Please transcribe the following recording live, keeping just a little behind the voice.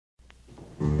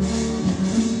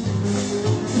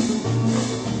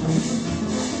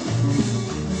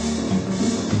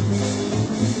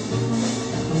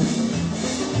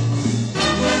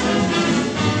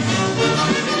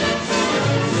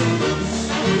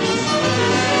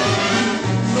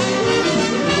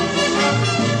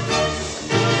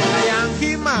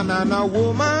And a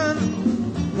woman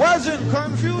was in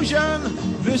confusion.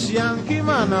 This Yankee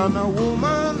man and a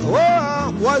woman,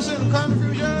 oh, was in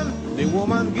confusion. The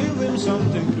woman gave him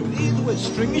something to eat with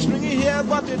stringy hair,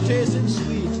 but it tasted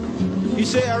sweet. He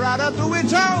said, I'd rather do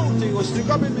it out. He would stick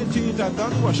up in my teeth. I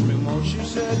done wash my mouth. She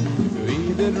said, if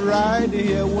you eat it right, the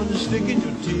hair wouldn't stick in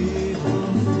your teeth.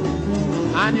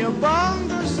 And you're bound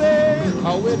to say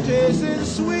how it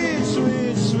tastes sweet,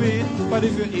 sweet, sweet. But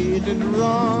if you eat it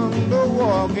wrong, don't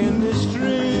walk in the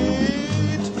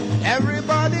street.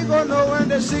 Everybody gonna know when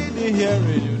they see the hair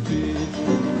in your teeth.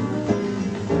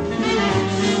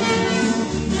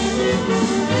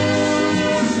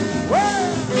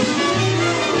 Well,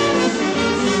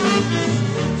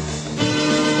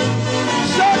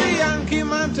 so the Yankee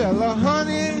man tell her,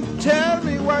 honey, tell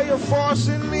me why you're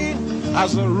forcing me.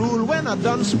 As a rule, when I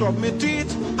done scrub my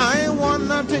teeth, I ain't want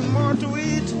nothing more to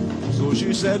eat. So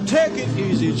she said, take it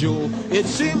easy, Joe. It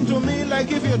seemed to me like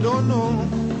if you don't know,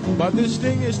 but this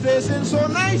thing is tasting so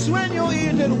nice. When you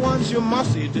eat it once, you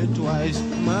must eat it twice.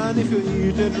 Man, if you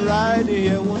eat it right, the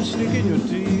hair won't stick in your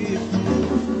teeth.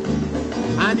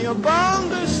 And you're bound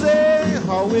to say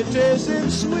how it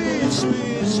tastes sweet,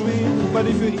 sweet, sweet. But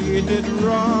if you eat it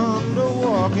wrong, don't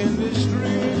walk in the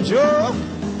street, Joe.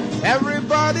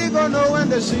 Everybody gonna know when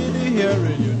they see the hair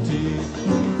in your teeth.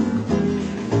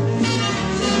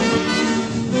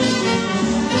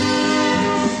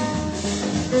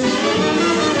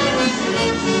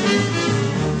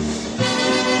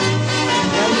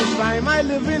 Every time I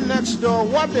live in next door,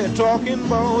 what they talking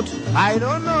about, I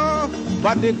don't know.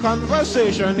 But the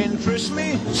conversation interests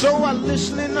me, so I'm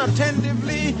listening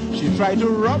attentively. She tried to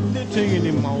rub the thing in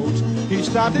his mouth. He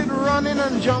started running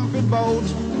and jumping about.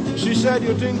 She said,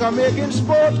 you think I'm making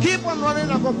sport? Keep on running,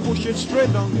 I'm gonna push it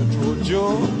straight down your throat,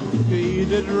 Joe. You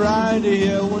eat it right, the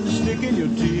hair won't stick in your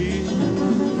teeth.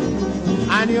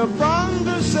 And you're bound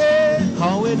to say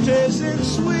how it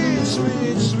tastes sweet,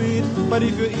 sweet, sweet. But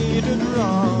if you eat it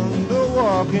wrong, don't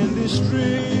walk in the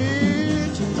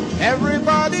street.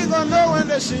 Everybody gonna know when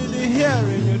they see the hair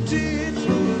in your teeth.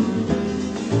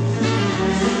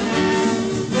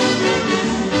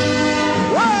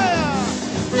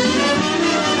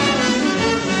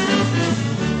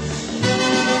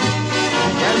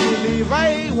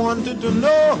 I wanted to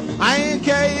know, I ain't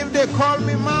care if they call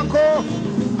me Marco.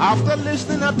 After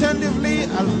listening attentively,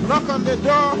 I'll knock on the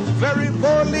door very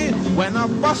boldly. When I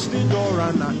bust the door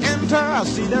and I enter, I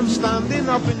see them standing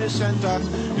up in the center.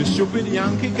 The stupid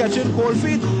Yankee catching cold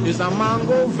feet is a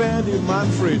mango Vert, the man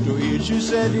afraid to eat. She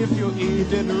said, if you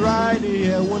eat it right, the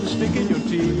hair won't stick in your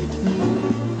teeth.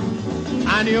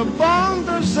 And you're bound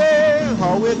to say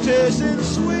how it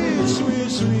tastes sweet, sweet,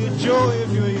 sweet, Joe.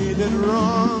 If you eat it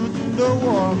wrong, don't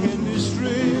walk in the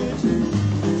street.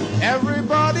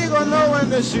 Everybody gonna know when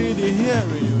they see the hair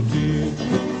in